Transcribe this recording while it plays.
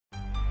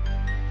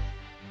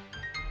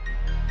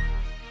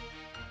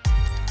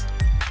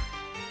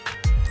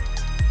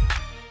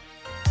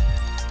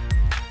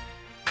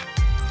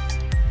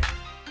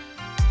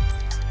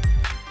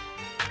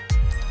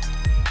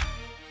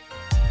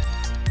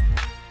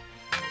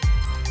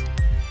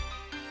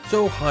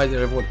So hi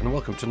there everyone, and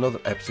welcome to another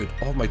episode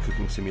of my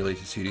cooking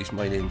simulator series.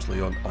 My name's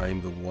Leon, I'm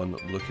the one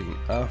looking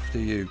after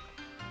you.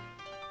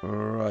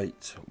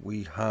 Right,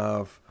 we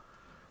have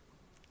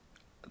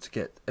to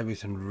get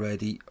everything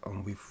ready,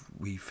 and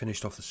we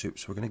finished off the soup,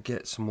 so we're going to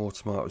get some more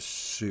tomato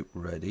soup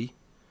ready.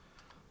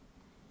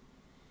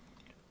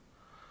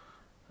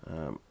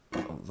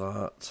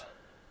 That.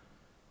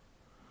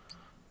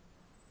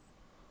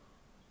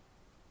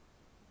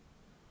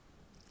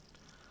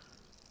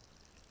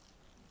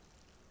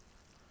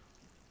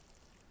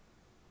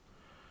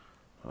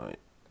 Right,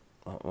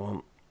 that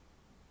one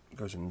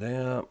goes in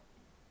there.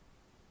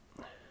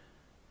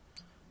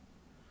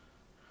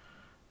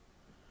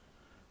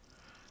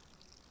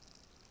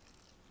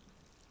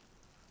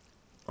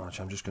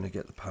 Actually, I'm just going to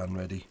get the pan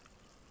ready.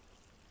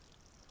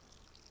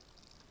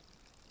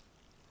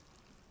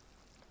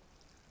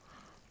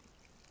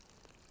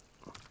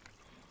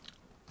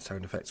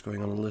 Sound effects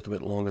going on a little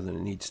bit longer than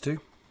it needs to,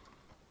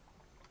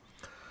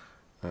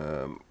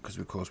 because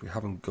of course we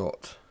haven't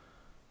got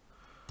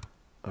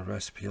a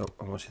recipe up.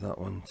 I want to see that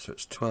one. So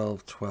it's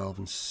 12, 12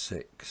 and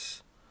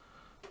 6.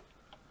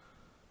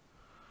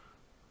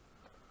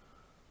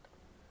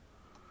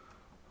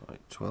 Right,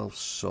 12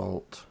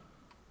 salt.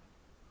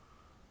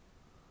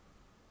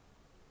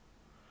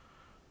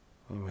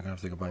 We're going to have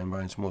to think about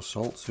buying some more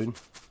salt soon.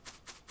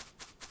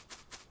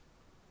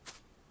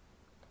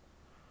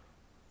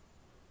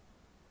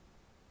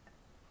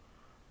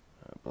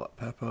 Black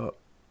pepper.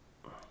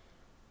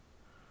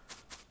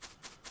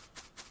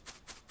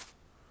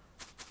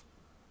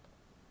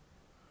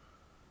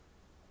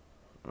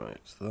 Right,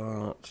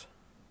 that.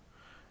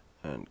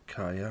 And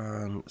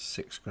cayenne,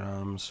 6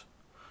 grams.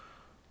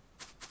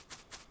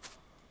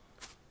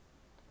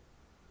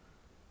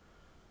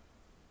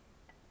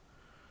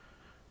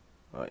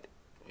 Right,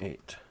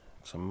 8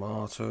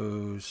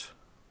 tomatoes.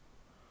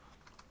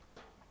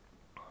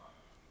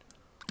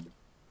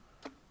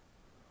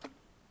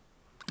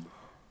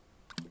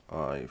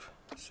 5,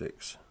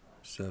 6,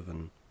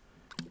 7,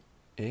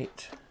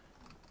 8,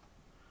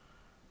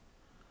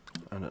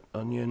 and an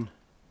onion.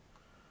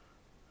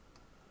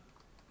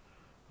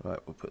 Right,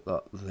 we'll put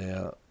that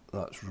there.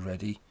 That's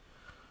ready.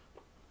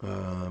 We're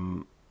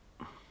going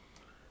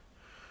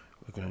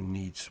to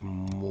need some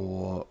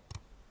more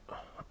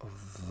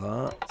of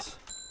that.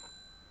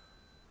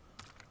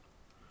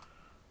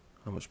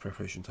 How much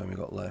preparation time we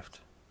got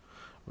left?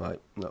 Right,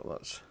 no,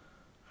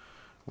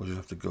 we'll just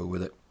have to go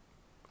with it.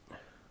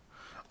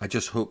 I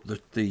just hope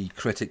that the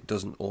Critic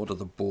doesn't order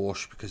the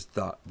borscht, because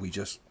that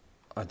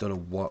I don't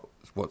know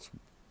what's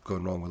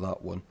going wrong with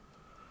that one.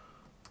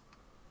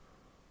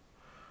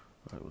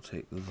 Right, we'll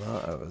take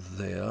that out of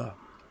there,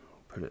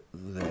 put it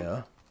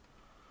there.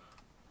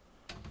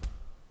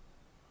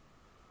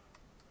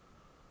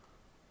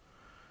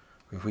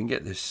 If we can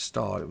get this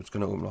started, it's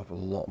going to open up a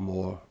lot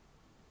more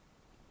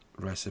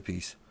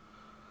recipes.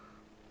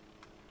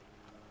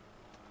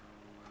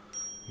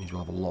 Means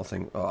we'll have a lot of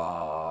things.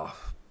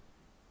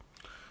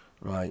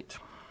 Right.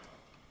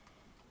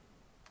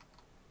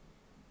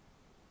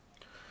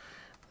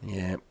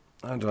 Yeah,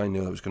 how do I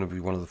know it was going to be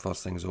one of the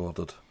first things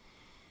ordered?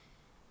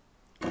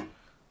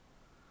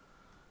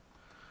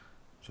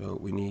 So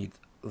we need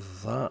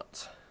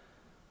that.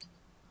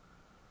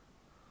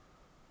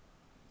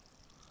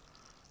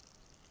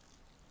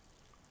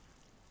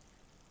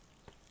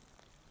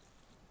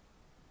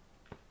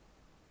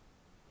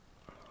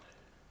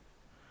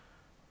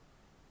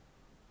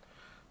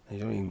 They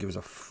don't even give us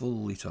a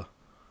full litre.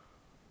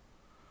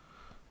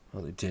 Oh,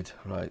 they did.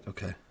 Right,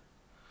 okay.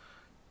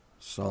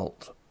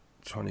 Salt,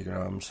 20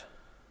 grams.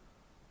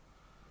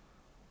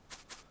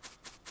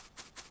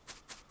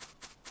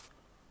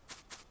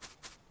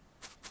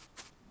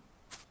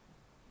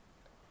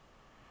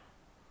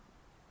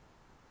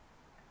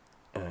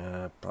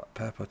 Black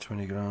pepper,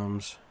 20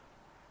 grams.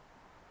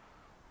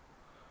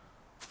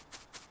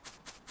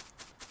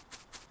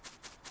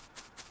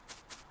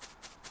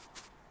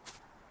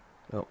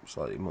 Oh,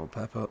 slightly more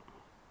pepper.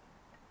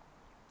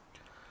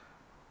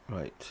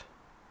 Right.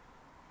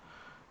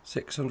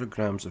 600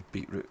 grams of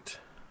beetroot.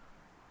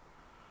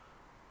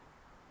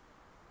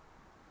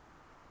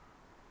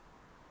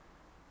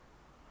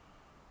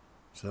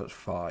 So that's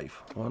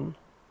 5. 1,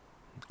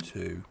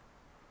 2,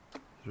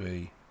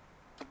 3,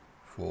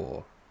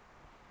 4,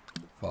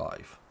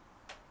 5.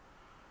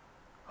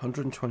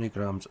 120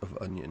 grams of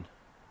onion.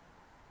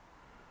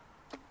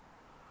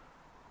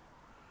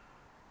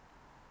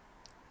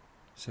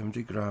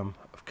 70 grams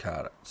of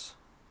carrots.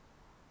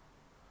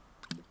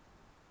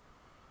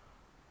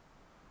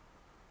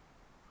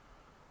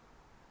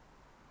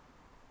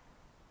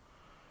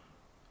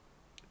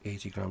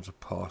 80 grams of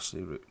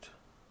parsley root.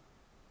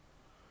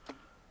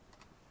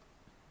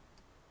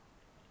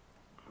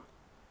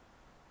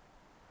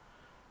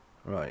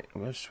 Right,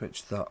 I'm going to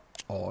switch that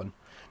on.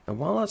 Now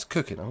while that's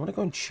cooking, I want to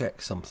go and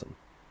check something.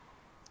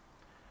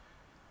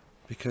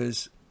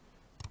 Because,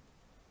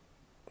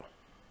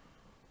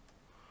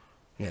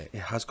 yeah, it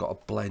has got a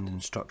blend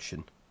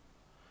instruction.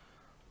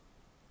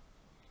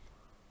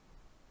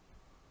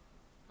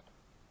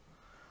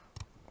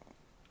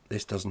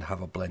 this doesn't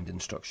have a blend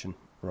instruction.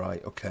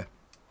 Right, okay.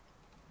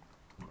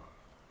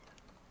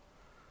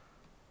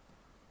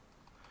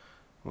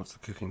 What's the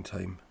cooking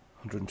time?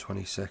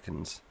 120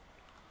 seconds.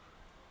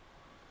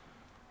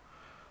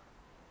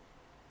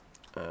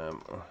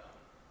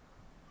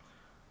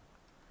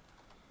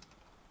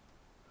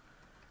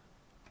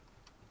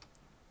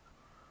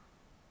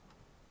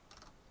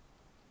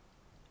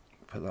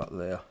 Put that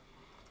there.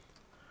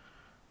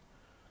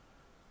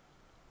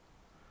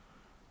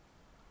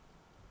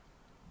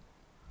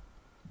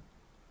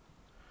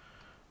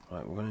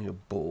 Right, we're going to need a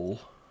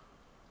bowl.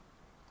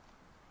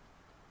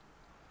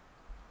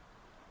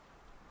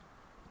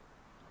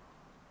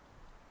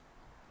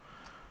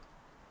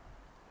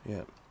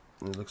 Yeah,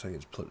 it looks like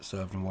it's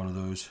served in one of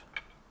those.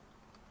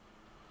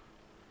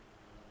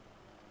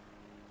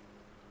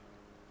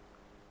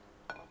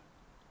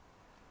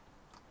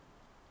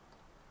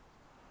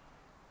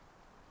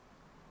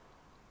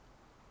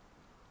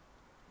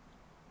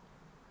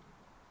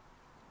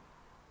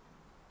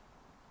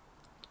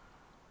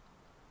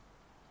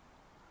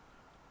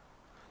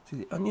 See,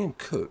 the onion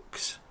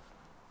cooks.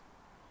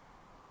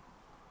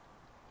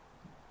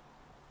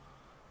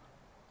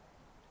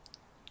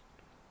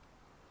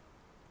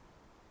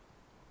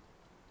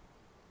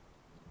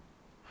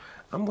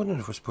 I'm wondering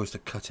if we're supposed to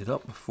cut it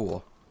up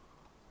before.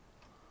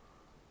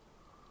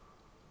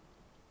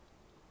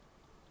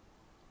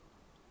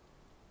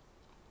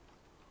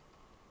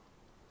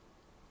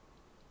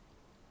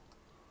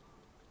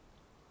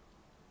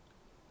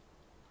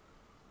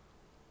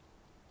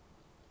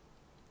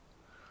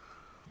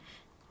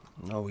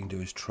 All we can do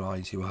is try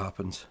and see what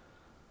happens.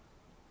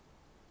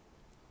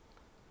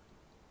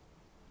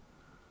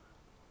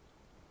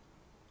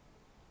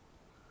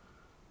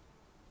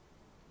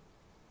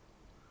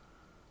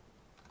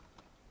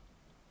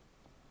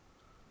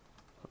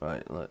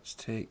 Right, let's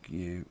take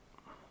you.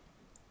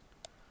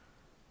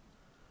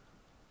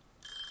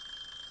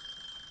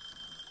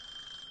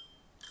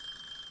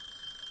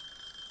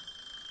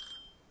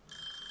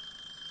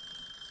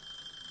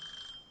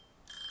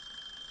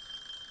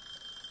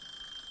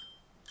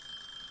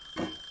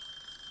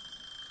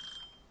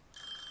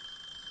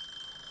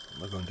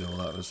 We're going to do all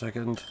that in a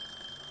second.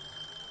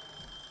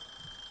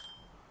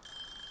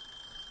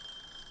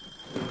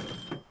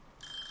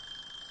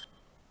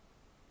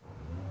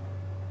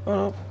 Oh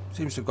no,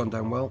 seems to have gone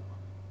down well.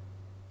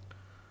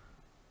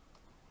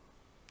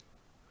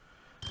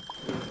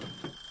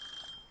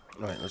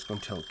 Right, let's go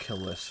and kill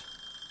this.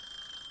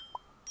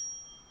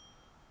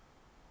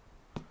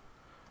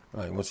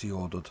 Right, what's he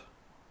ordered?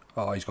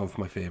 Oh, he's gone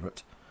for my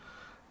favourite.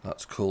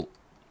 That's cool.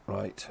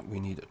 Right, we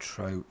need a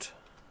trout.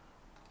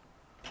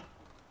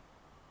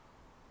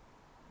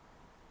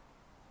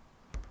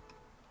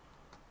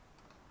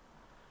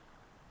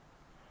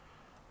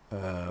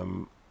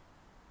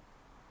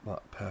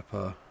 Black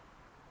pepper.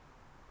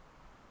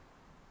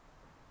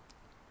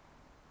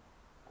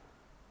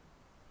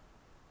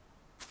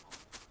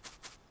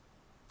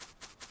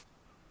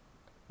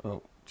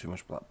 Oh, too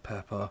much black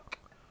pepper.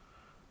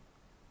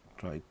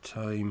 Dried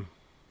thyme.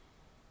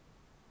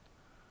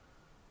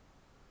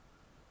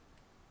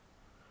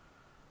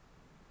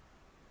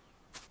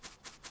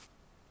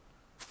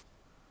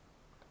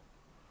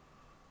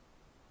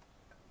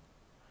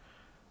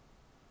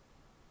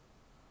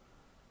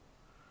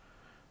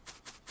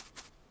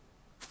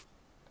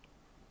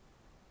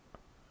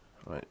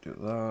 Right, do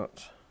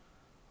that.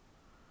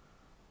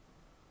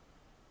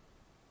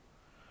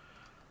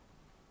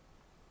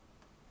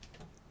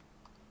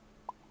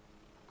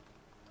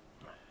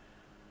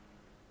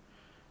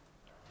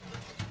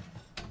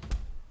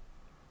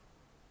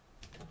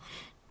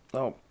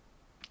 Oh,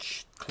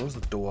 shh, close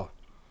the door.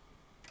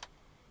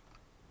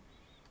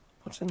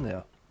 What's in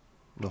there?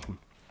 Nothing.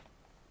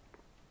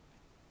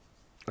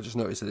 I just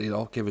noticed that they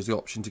all give us the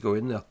option to go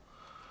in there.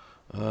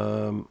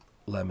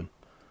 Lemon.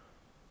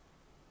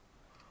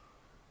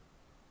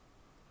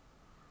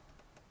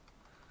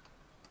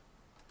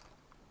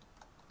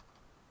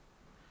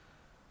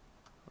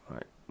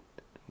 Right,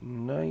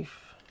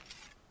 knife.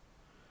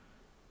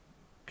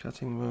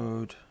 Cutting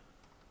mode.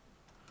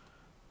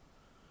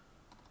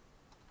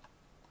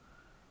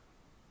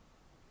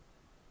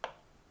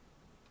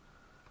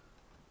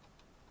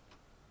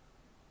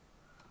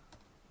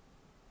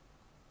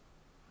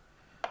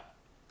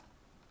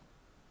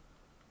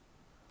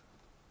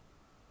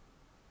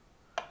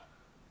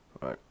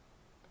 Right,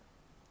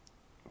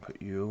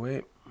 put you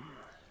away.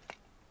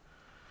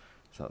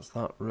 So that's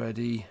that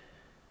ready.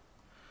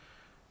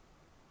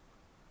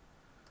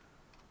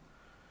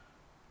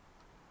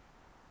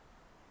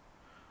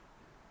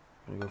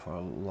 I'm going to go for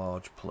a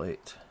large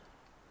plate.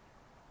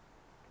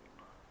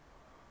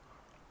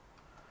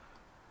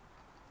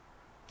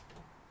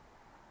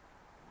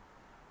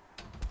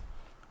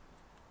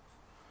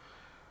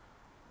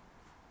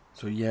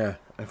 So yeah,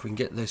 if we can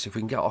get this, if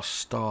we can get our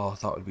star,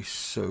 that would be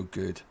so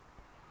good.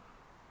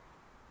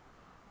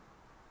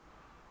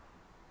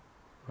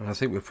 And I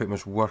think we're pretty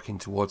much working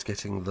towards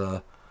getting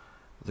the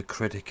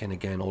Critic in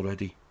again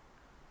already.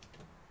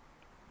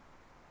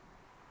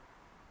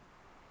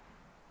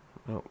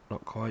 No,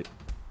 not quite.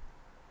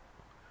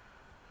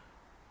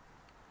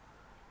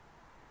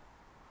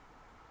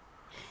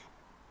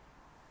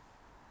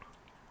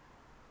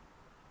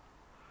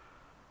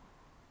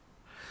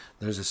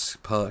 There's a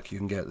perk you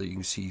can get that you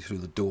can see through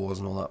the doors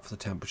and all that for the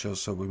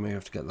temperatures, so we may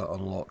have to get that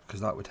unlocked because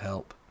that would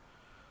help.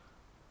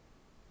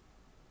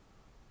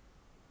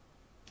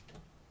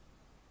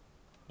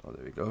 Oh,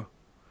 there we go.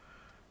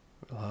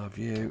 We'll have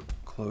you,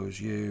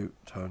 close you,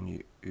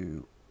 turn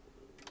you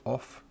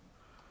off.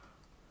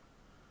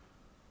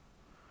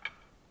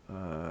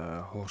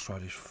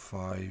 Horseradish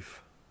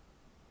 5.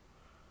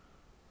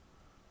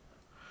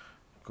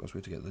 Of course, we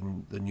have to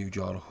get the new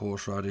jar of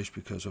horseradish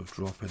because of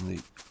dropping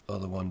the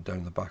other one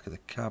down the back of the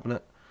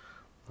cabinet.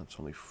 That's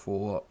only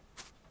 4.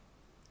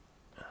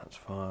 That's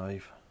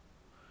 5.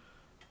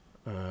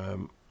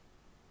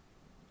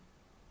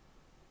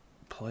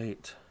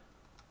 Plate.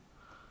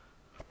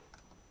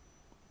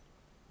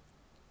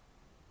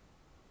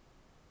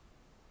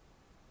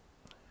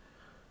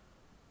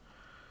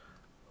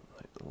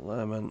 Like the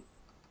lemon.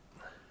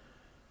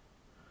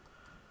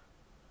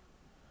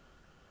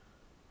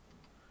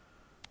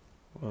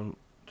 One,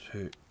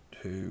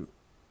 two,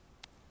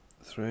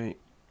 3.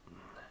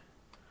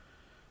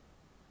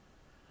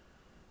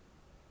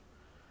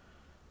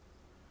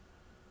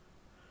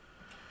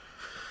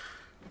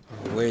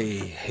 Away,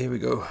 here we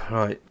go.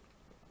 Right.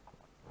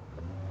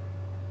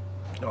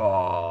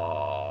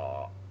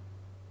 Oh,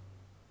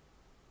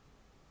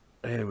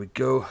 here we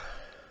go.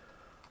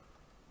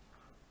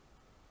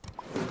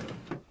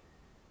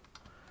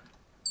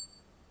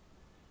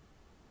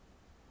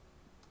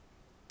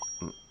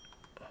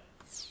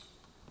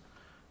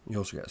 You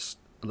also get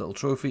a little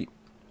trophy,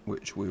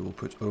 which we will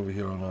put over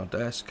here on our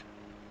desk.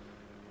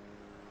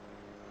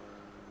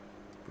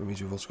 It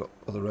means we've also got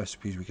other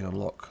recipes we can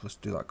unlock. Let's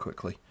do that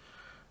quickly.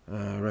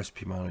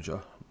 Recipe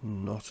manager,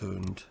 not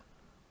owned.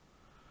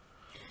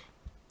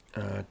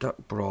 Duck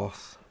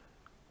broth,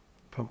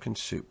 pumpkin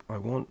soup. I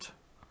want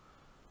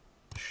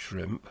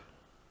shrimp.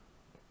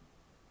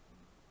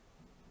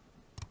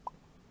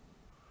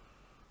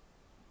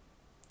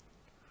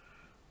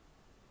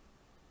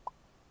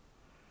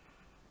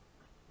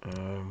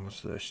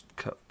 What's this?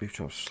 Cut beef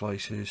chop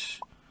slices.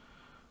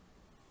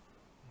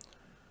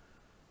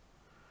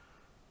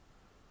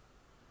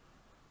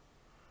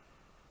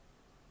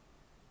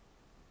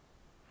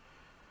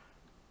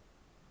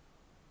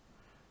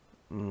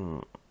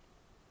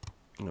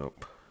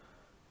 Nope.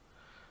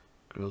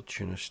 Grilled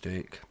tuna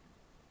steak.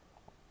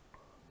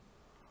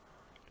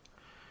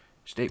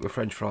 Steak with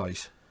French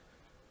fries.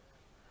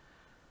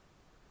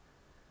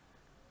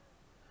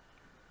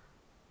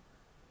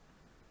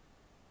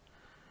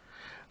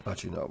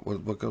 Actually, no. We're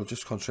going to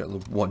just concentrate on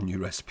the one new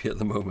recipe at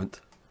the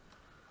moment.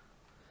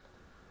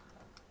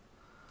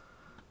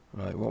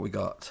 Right, what we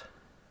got?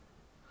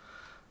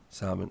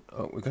 Salmon.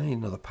 Oh, we're going to need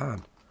another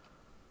pan.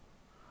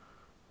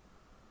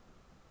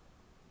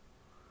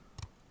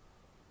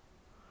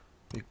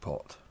 Big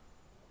pot.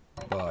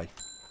 Bye.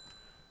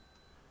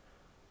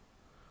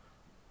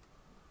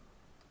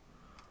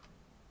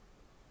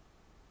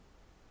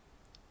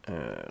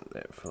 And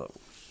let it fill up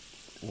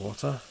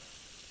water.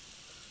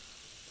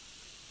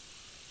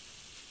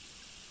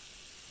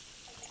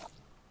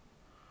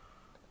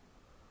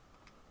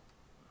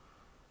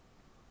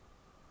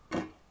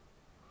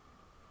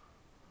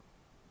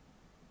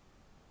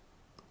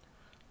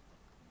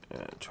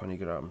 And 20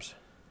 grams.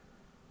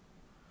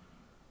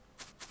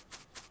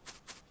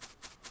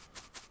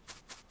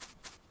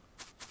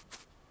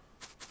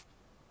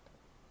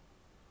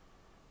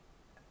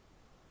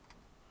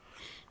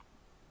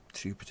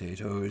 Two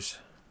potatoes.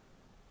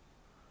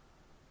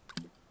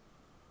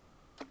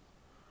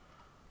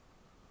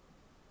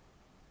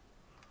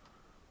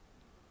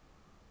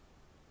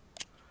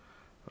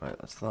 Right,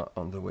 that's that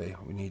on the way.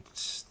 We need a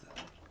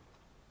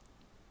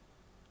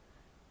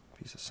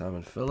piece of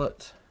salmon fillet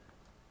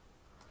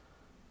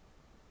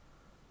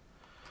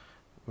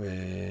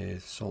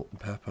with salt and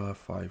pepper,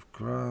 5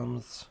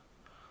 grams.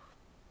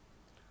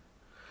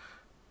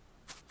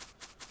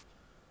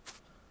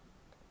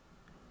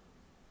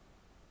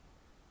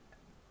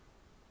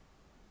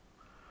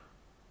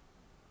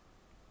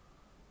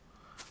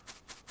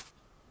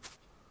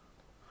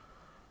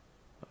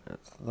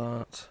 That's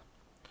that.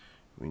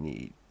 We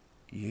need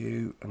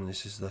you, and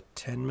this is the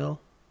 10 ml.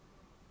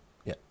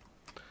 Yep.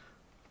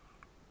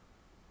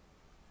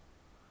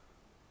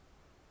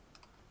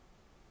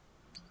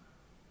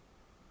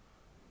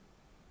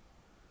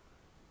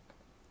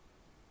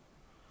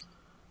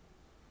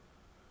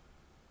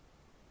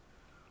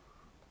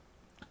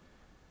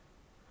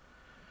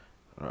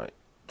 Right,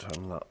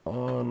 turn that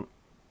on.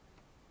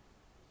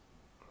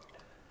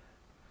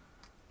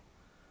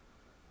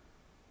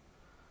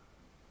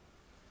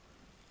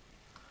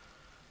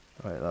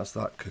 Right, that's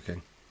that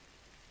cooking.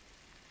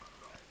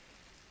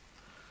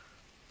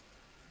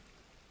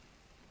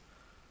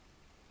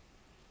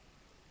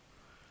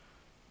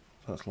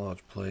 That's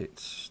large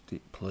plates,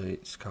 deep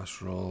plates,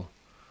 casserole,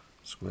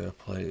 square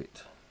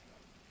plate.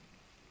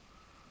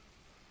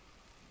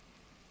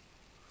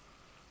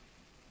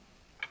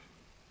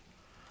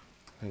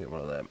 I get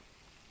one of them.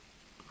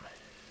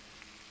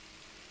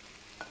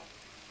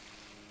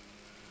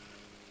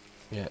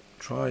 Yeah,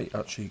 try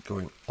actually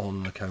going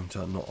on the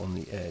counter, not on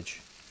the edge.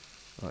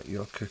 Right,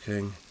 you're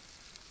cooking.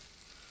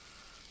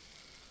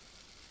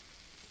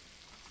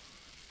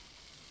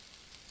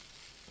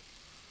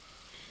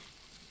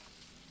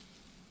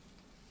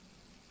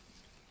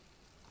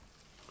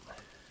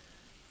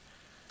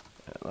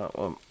 Yeah, that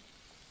one.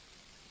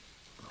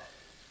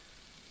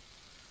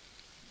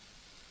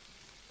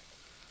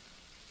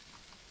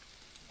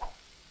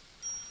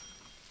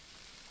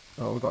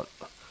 Oh, we got.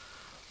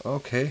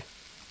 Okay.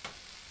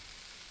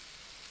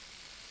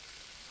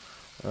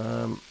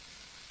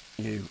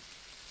 You.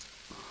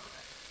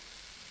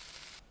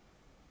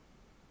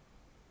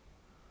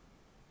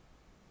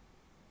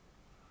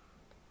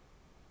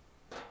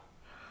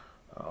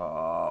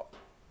 Oh.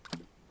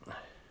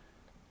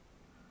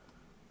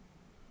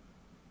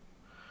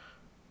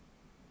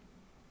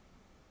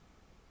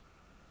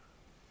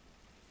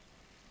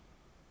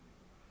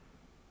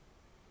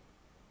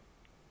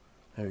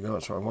 There we go,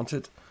 that's what I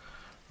wanted.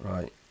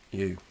 Right,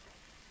 you.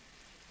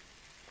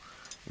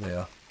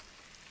 There.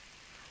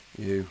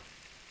 You.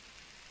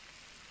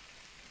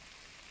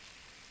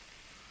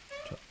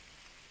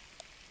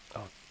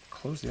 Oh,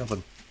 close the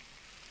oven.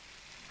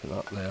 Put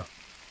that there.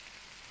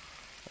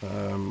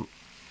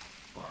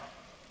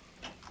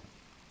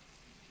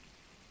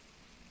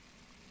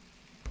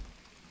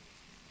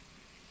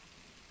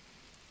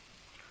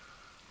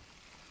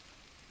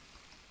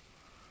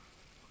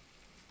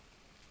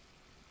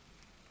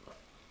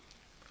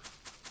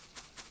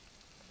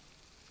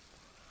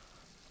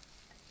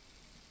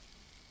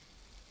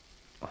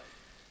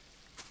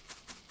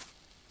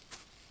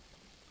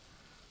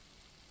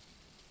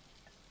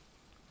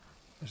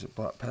 Is it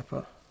black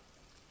pepper?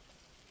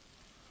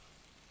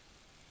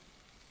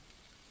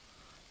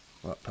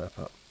 Black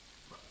pepper.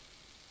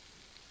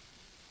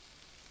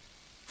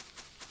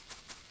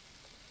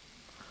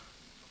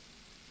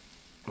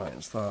 Right,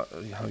 it's that.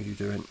 How are you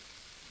doing?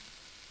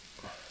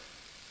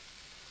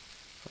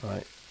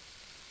 Right.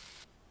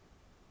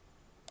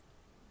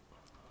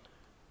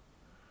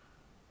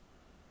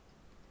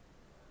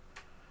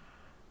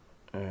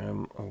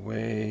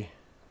 Away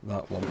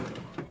that one.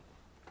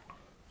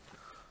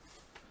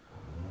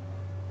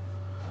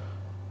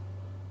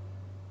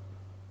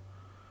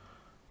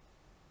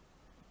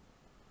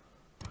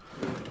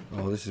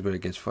 Oh, this is where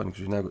it gets fun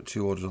because we've now got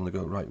 2 orders on the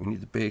go. Right, we need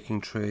the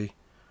baking tray.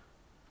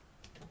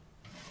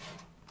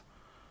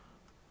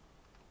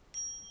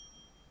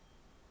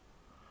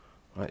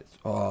 Right,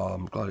 oh,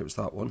 I'm glad it was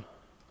that one.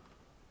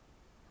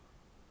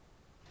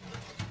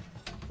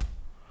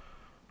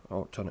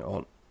 Oh, turn it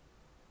on.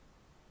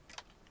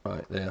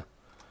 Right, there.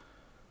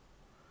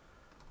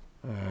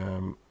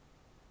 Turn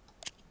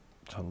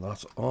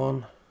that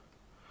on.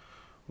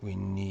 We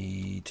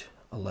need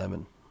a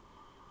lemon.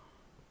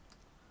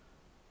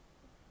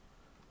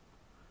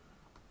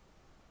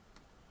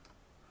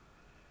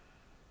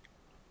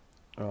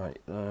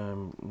 Right,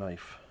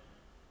 knife.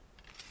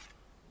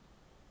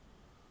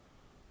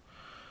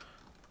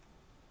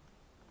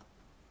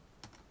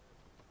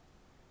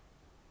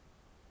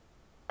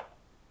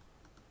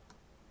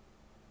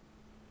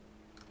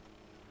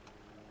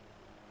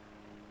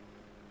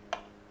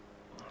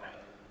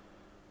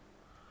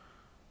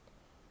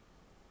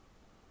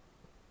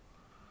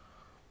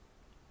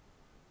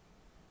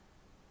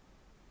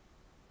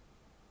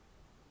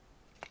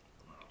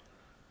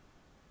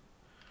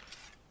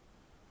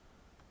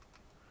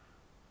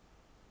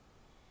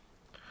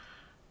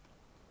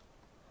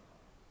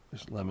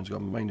 This lemon's got a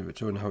mind of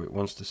its own how it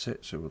wants to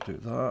sit, so we'll do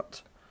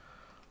that.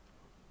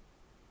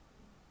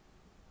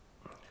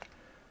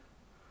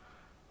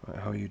 Right,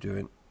 how are you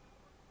doing?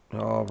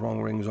 Oh,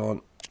 wrong ring's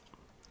on.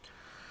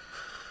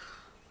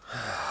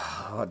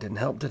 Oh, that didn't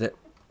help, did it?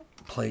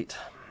 Plate.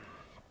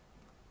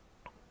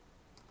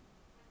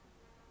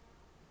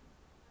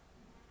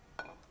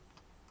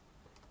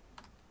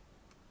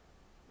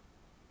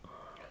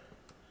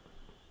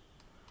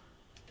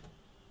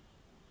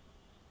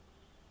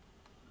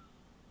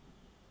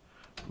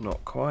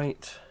 Not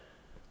quite.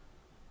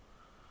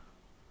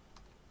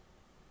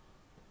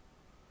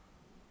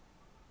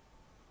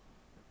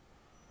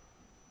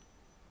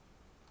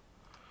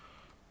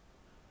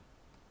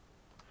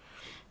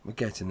 We're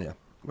getting there.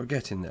 We're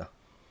getting there.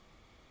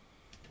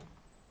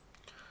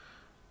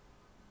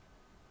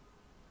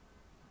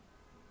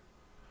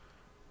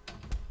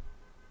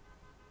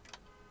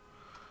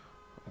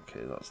 Okay,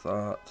 that's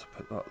that.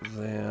 Put that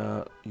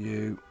there.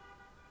 You.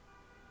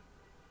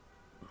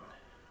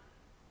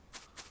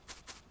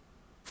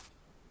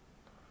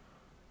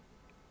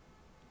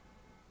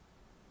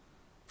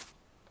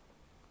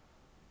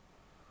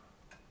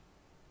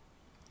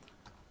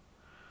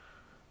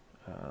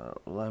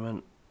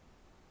 Lemon.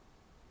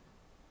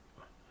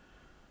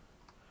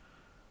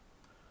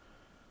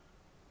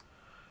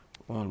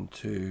 One,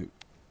 two.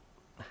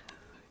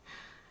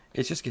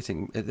 It's just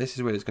getting. This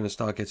is where it's going to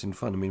start getting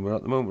fun. I mean, we're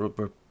at the moment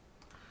we're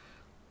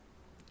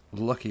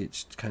lucky.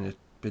 It's kind of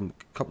been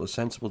a couple of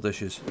sensible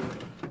dishes.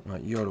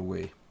 Right, you're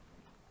away.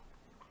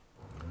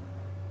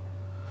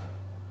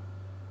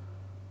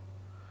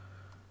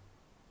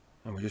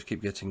 And we just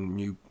keep getting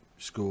new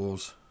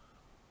scores.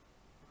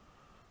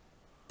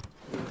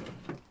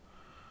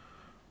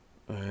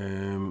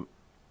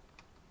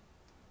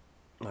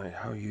 Right,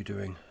 how are you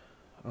doing?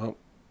 Oh.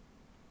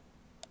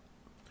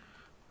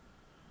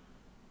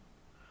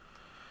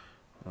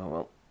 Oh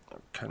well,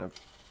 I've kind of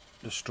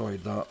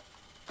destroyed that.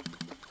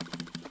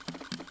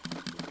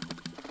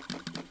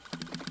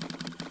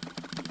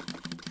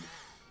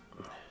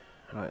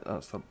 Right,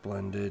 that's that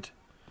blended.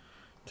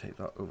 Take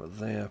that over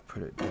there,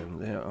 put it down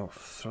there. Oh,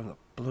 throw that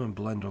blooming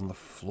blender on the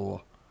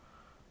floor.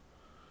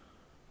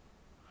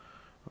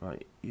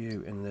 Right,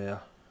 you in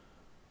there.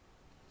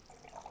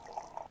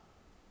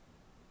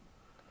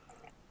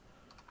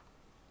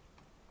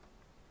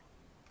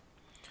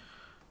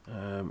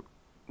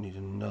 Need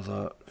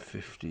another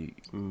 50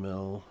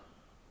 mil.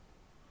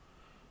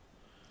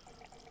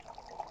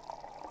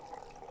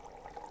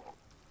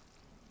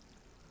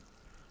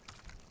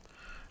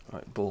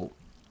 Right, bolt.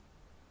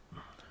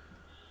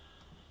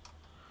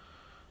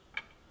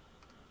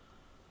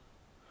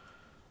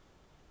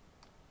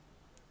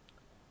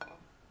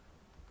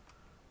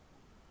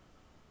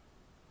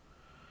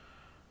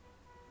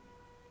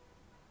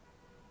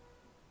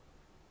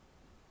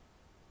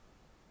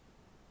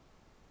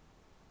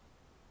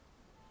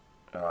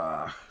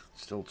 Ah,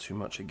 still too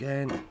much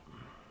again.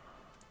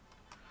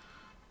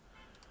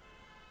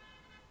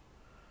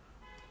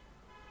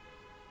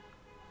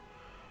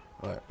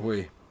 Right,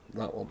 away.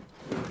 That one.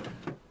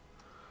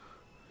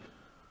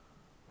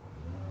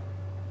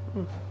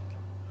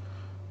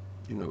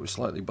 Even though it was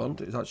slightly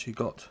burnt, it's actually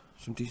got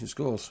some decent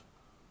scores.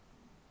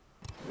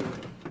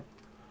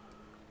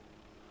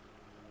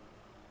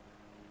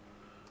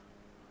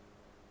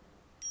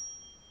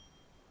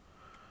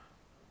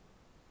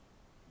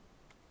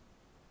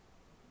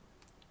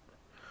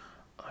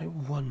 I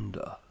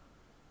wonder.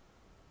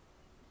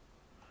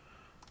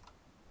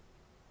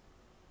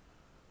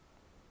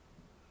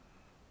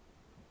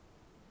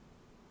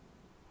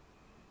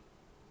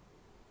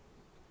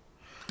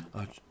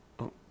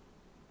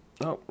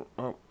 Oh.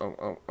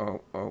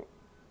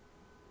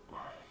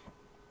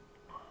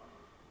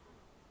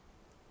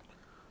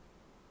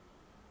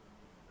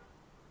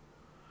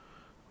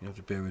 You have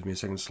to bear with me a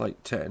second,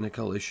 slight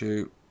technical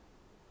issue.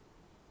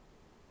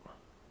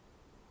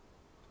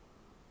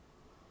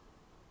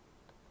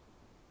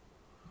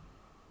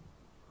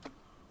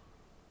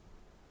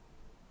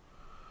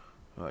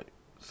 Right,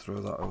 throw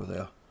that over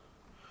there.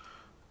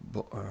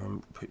 But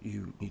put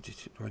you do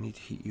I need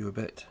to heat you a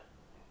bit?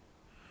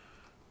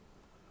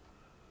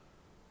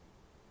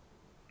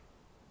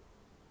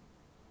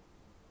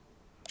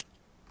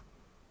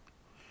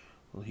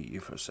 I'll heat you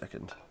for a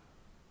second.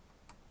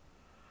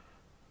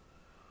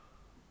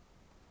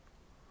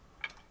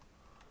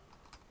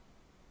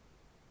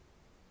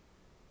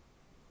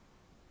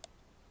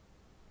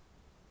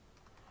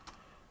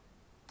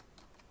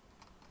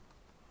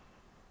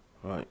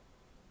 Right.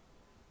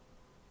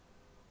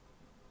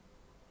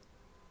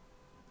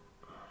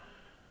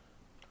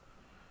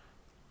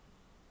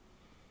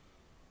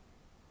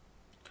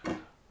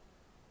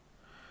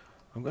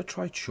 I'm going to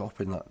try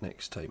chopping that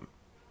next time.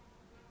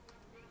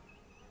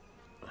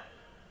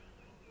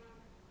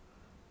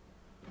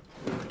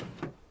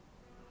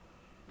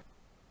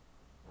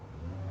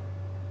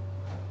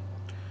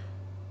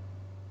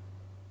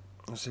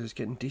 So it's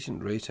getting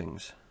decent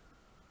ratings.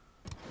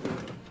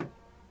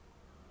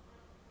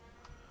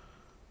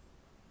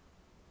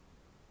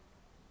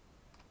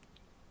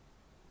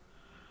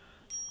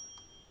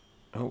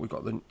 Oh, we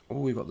got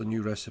the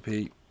new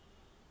recipe.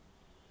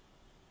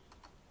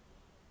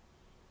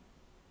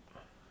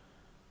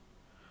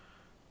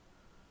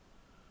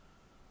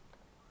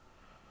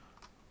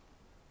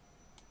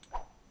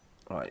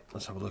 Right,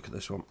 let's have a look at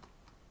this one.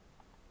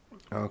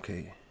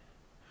 Okay,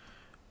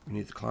 we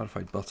need the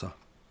clarified butter.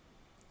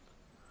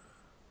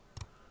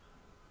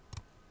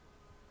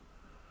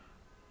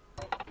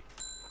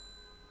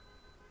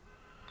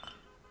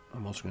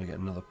 I'm also going to get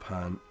another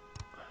pan.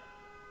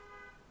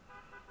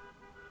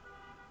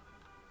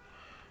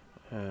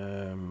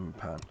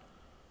 Pan.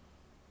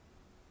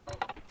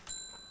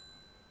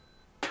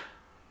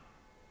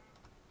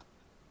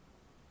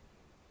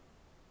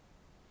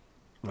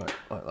 Right,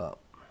 like that.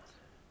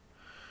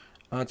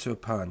 Add to a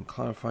pan,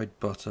 clarified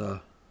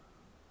butter,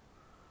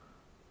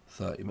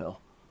 30 ml.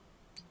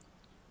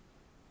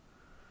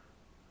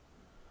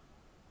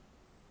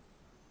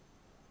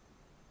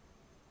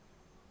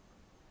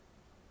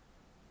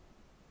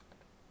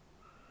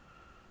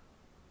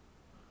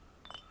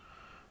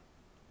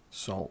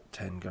 Salt,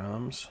 10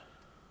 grams.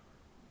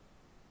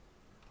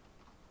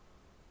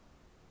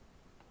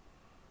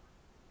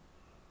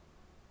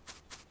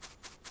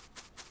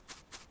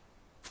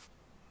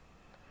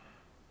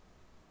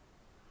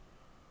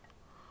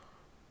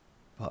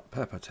 Black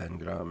pepper, 10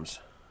 grams.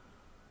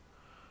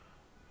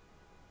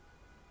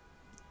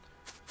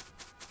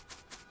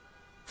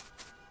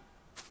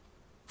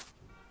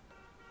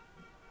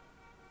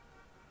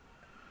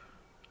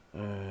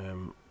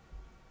 Um,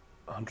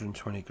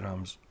 120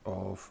 grams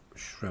of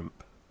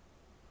shrimp.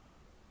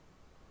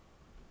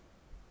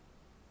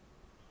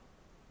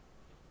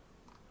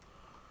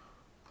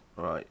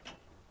 Right.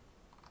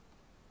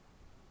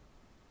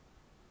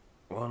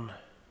 1,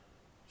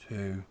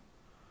 2,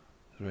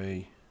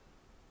 3,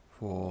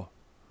 4,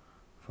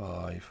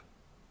 5,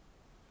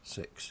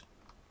 6.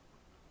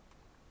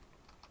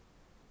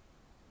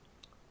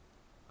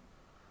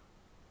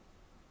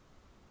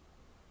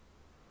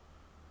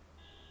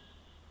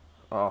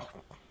 Oh,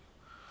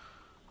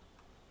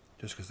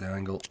 just because the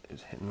angle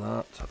is hitting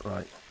that.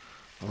 Right.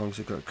 How long has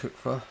it got to cook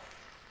for?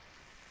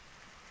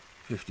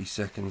 50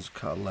 seconds.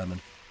 Cut a lemon.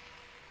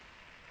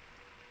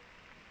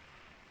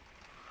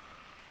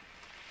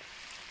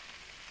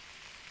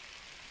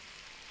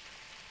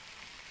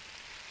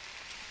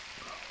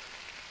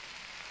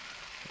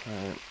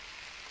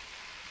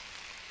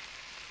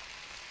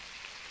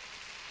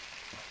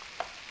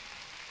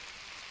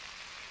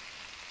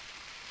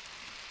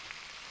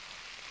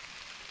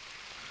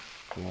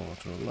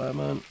 Quarter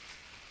lemon.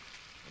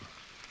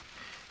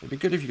 It'd be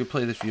good if you could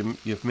play this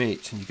with your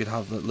mates and you could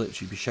have that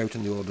literally be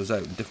shouting the orders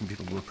out and different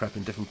people were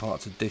prepping different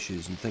parts of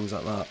dishes and things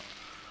like that.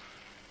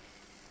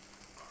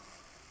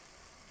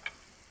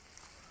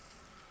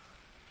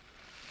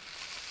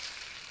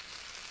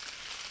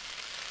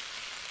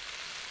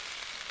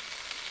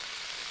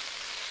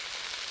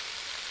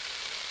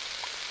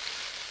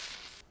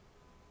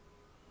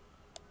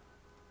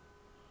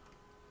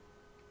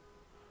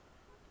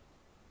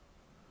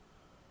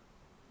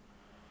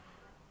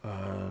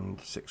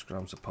 And 6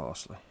 grams of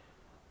parsley.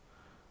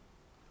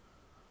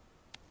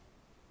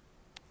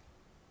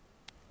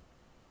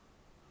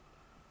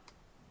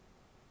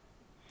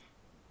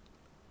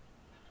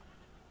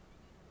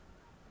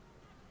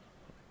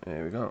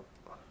 There we go.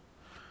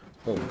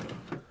 Boom.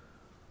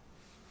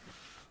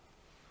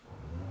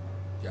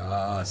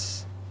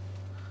 Yes.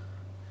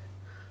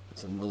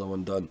 That's another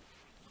one done.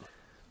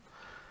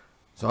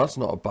 So that's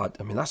not a bad,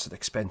 I mean that's an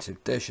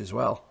expensive dish as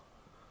well.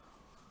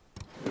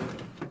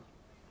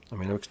 I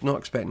mean, I'm not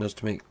expecting us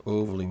to make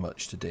overly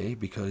much today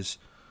because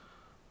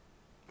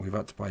we've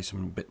had to buy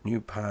some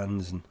new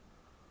pans and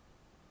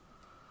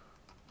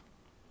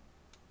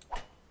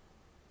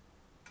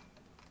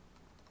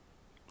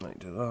might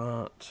do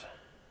that.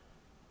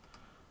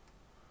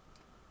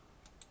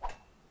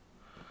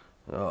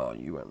 Oh,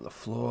 you went on the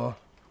floor.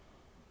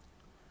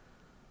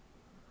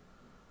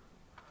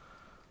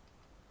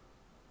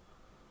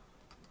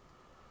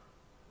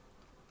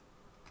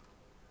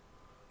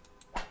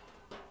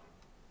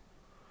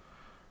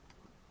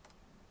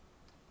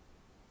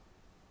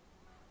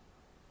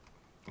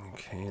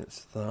 Okay,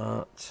 it's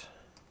that.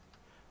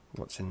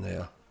 What's in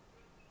there?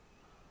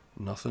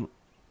 Nothing.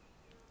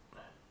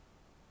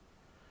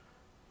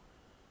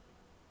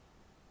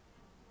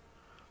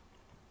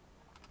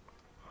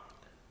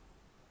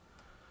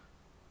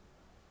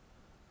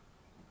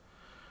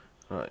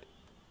 Right.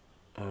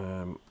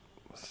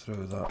 Throw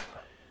that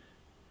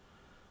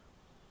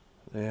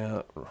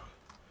there.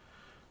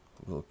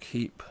 We'll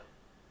keep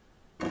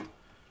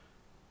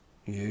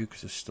you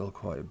because there's still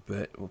quite a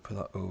bit. We'll put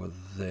that over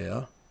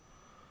there.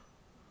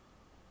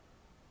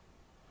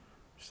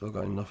 Still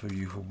got enough of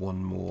you for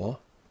one more.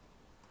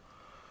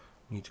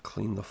 Need to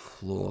clean the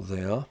floor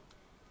there.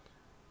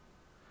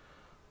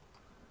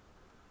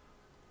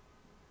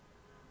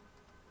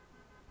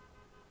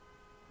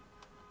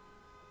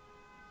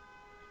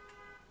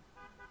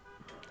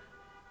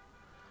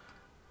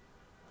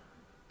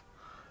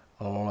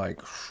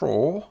 Like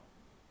so.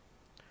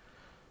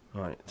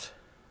 Right.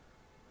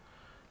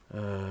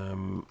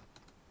 We're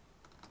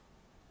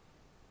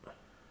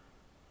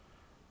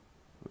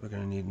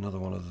going to need another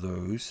one of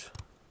those.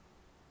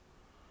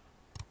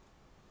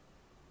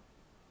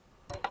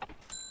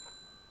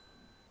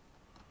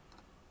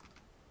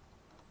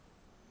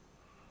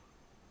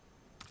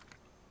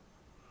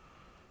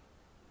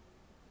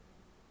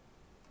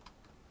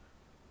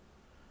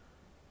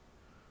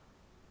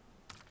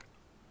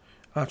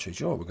 Actually,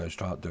 sure, we're going to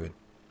start doing.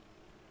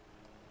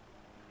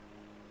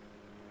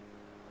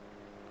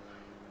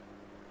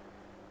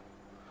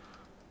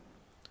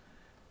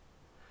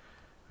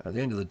 At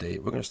the end of the day,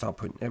 we're going to start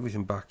putting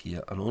everything back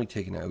here and only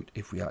taking it out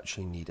if we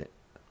actually need it.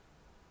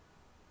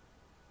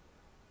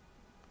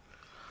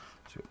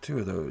 So we've got 2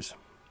 of those.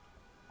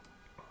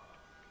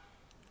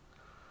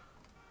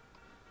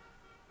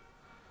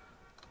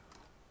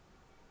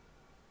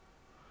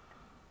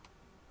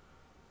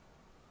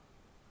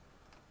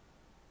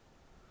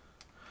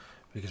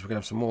 Because we're going to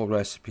have some more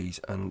recipes,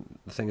 and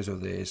the thing is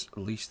with this, at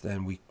least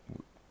then we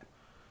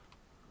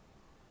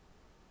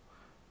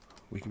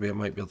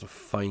might be able to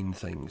find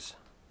things.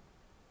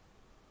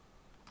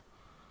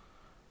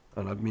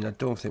 And I mean, I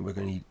don't think we're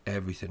going to need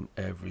everything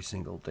every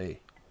single day.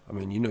 I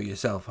mean, you know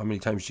yourself, how many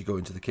times you go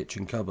into the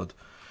kitchen cupboard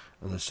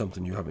and there's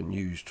something you haven't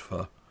used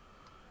for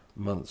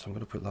months. I'm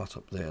going to put that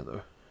up there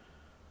though.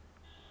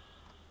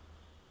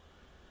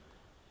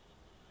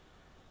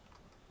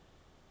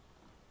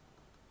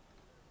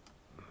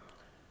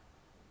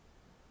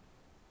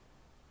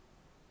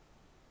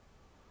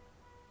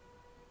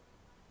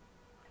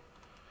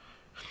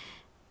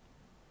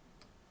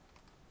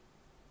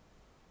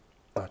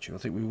 Actually, I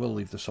think we will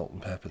leave the salt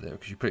and pepper there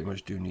because you pretty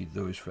much do need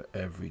those for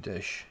every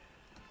dish.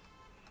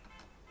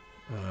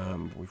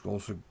 We've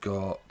also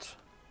got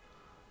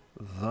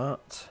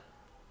that,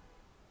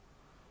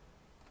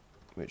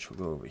 which will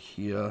go over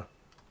here.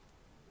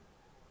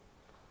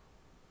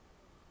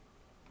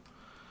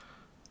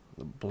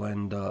 The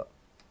blender.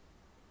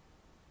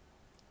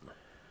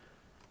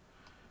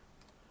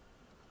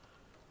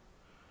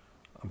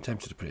 I'm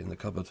tempted to put it in the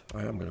cupboard.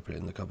 I am going to put it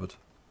in the cupboard.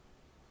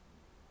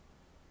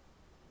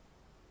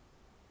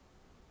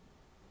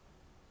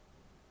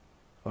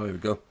 Oh, here we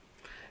go.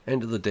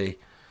 End of the day.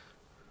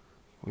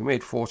 We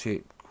made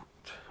 48.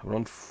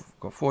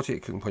 Got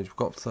 48 cooking points. We've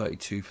got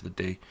 32 for the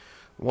day.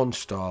 1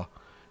 star.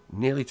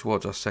 Nearly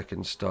towards our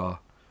 2nd star.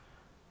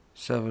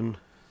 7.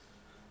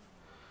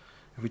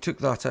 If we took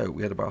that out,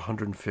 we had about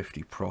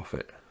 150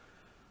 profit.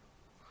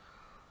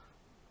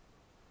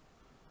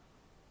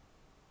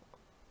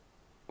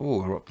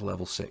 Oh, we're up to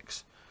level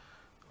 6.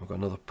 We've got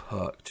another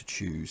perk to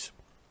choose.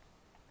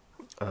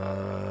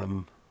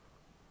 There's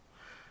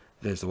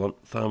the one,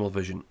 thermal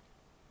vision.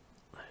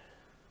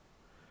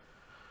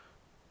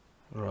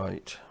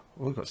 Right,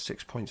 well, we've got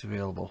 6 points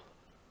available.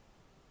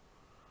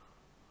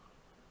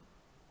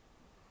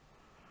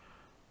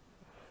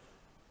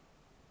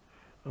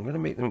 I'm going to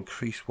make them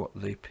increase what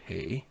they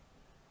pay.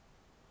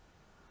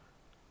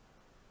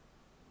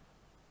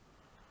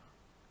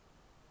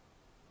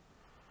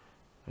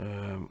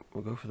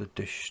 We'll go for the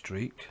dish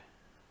streak.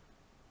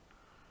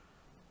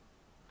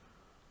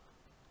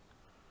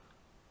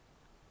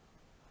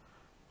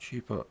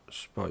 Cheaper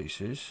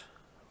spices.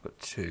 I've got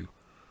 2.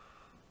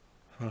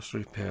 Faster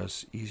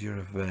repairs, easier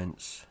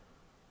events.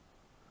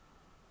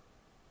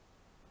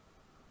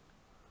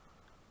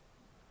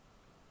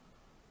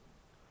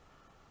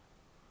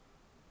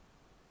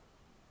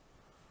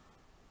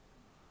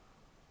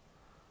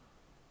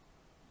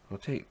 I'll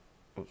take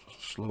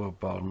slower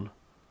burn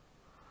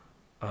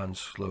and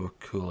slower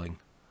cooling.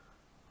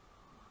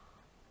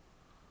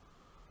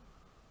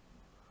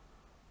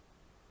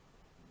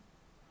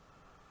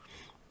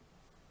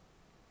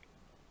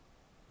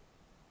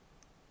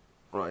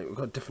 Right, we've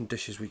got different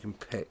dishes we can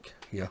pick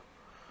here.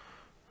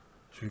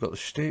 So we've got the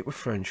steak with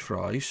French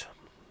fries.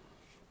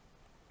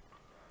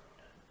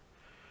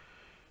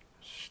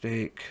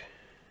 Steak,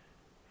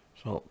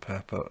 salt,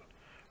 pepper,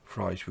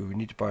 fries. We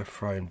need to buy a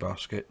frying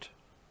basket.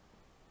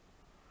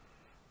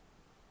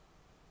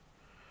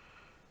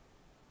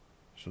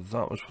 So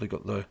that one's probably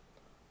got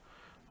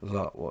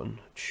that one.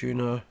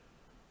 Tuna.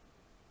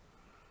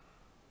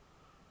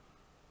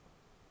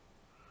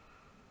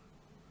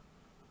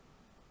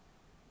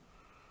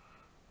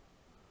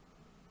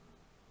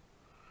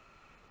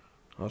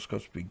 That's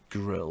got to be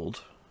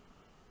grilled.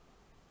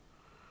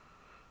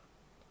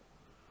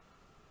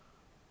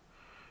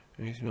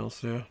 Anything else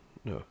there?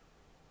 No.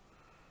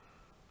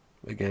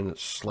 Again,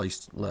 it's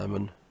sliced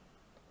lemon.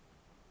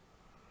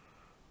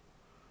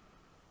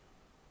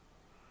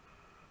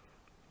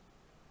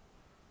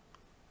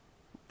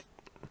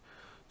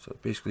 So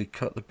basically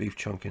cut the beef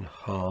chunk in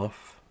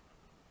half.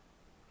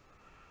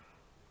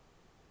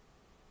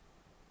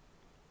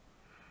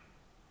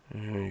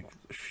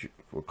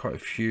 Quite a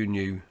few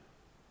new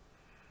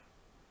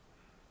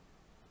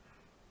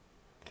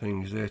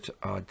things there to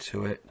add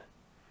to it,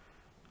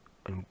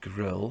 and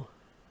grill.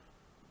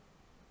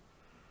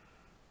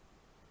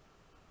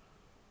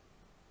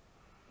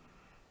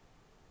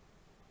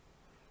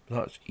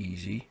 That's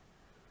easy.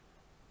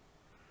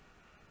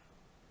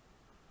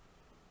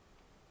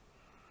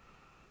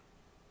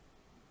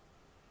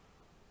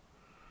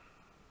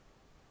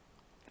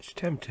 It's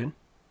tempting.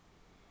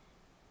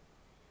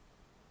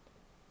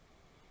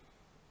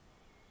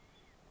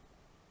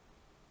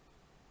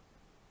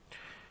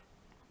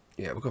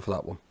 Yeah, we'll go for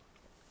that one.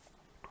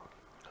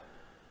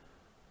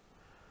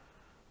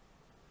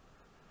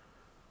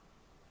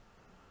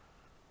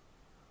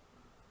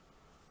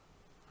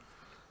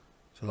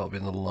 So that'll be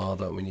in the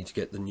larder, and we need to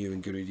get the new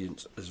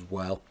ingredients as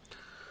well.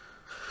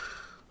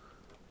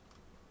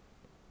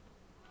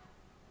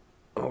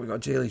 Oh, we got a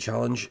daily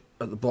challenge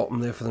at the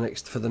bottom there for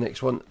the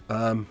next one.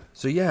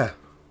 So yeah,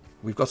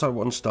 we've got our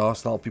 1 star,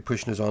 so that'll be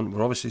pushing us on.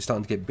 We're obviously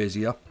starting to get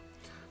busier.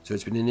 So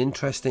it's been an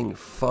interesting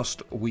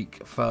first week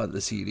for the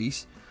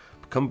series.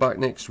 Come back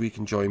next week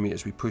and join me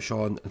as we push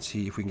on and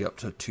see if we can get up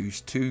to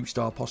 2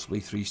 star, possibly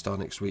 3 star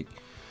next week.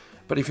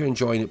 But if you're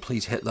enjoying it,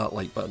 please hit that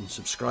like button,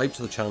 subscribe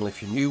to the channel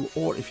if you're new,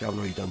 or if you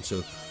haven't already done so,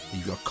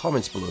 leave your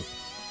comments below.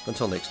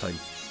 Until next time,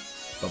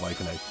 bye bye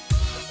for now.